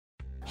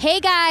Hey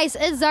guys,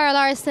 it's Zara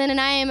Larsson and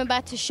I am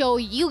about to show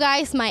you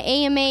guys my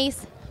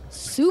AMA's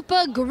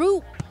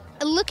Supergroup.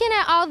 Looking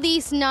at all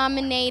these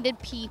nominated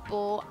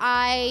people,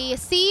 I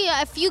see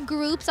a few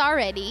groups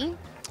already,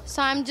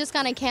 so I'm just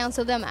gonna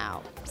cancel them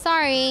out.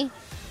 Sorry.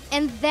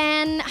 And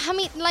then, how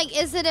many,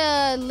 is it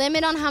a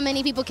limit on how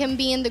many people can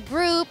be in the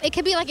group? It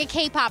could be like a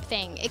K-pop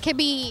thing. It could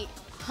be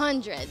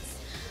hundreds.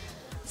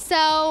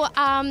 So,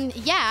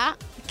 yeah,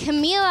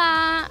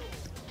 Camila,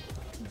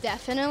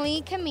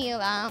 definitely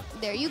Camila.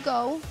 There you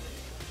go.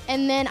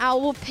 And then I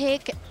will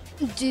pick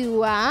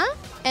Dua,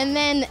 and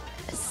then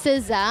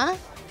SZA.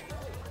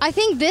 I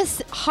think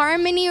this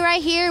harmony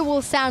right here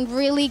will sound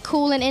really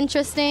cool and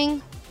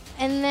interesting.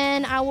 And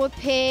then I will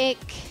pick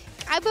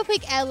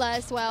Ella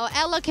as well.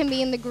 Ella can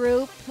be in the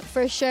group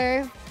for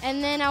sure.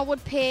 And then I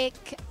would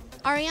pick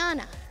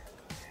Ariana.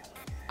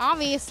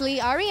 Obviously,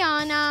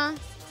 Ariana,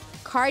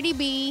 Cardi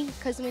B,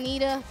 because we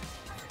need a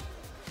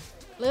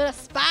little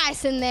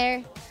spice in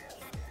there.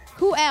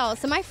 Who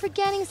else? Am I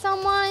forgetting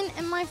someone?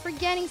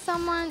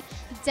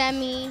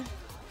 Demi,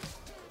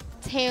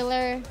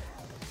 Taylor,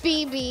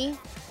 BB.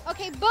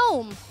 Okay,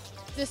 boom.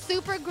 The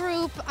super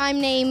group I'm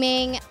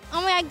naming.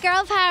 Oh my God,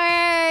 girl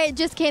power.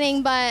 Just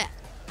kidding, but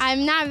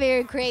I'm not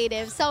very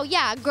creative. So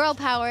yeah, girl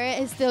power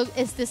is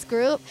this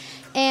group.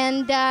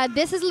 And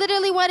this is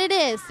literally what it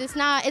is.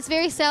 It's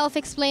very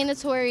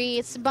self-explanatory.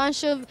 It's a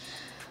bunch of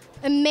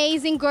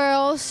amazing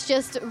girls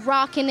just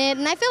rocking it.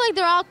 And I feel like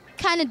they're all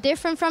kind of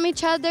different from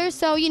each other.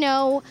 So, you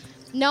know,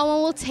 no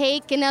one will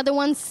take another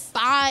one's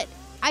spot.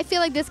 I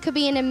feel like this could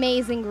be an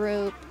amazing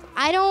group.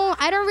 I don't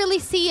really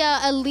see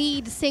a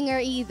lead singer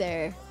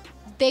either.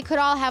 They could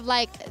all have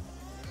like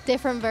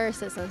different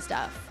verses and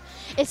stuff.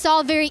 It's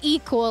all very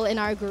equal in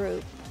our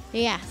group.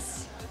 Yes.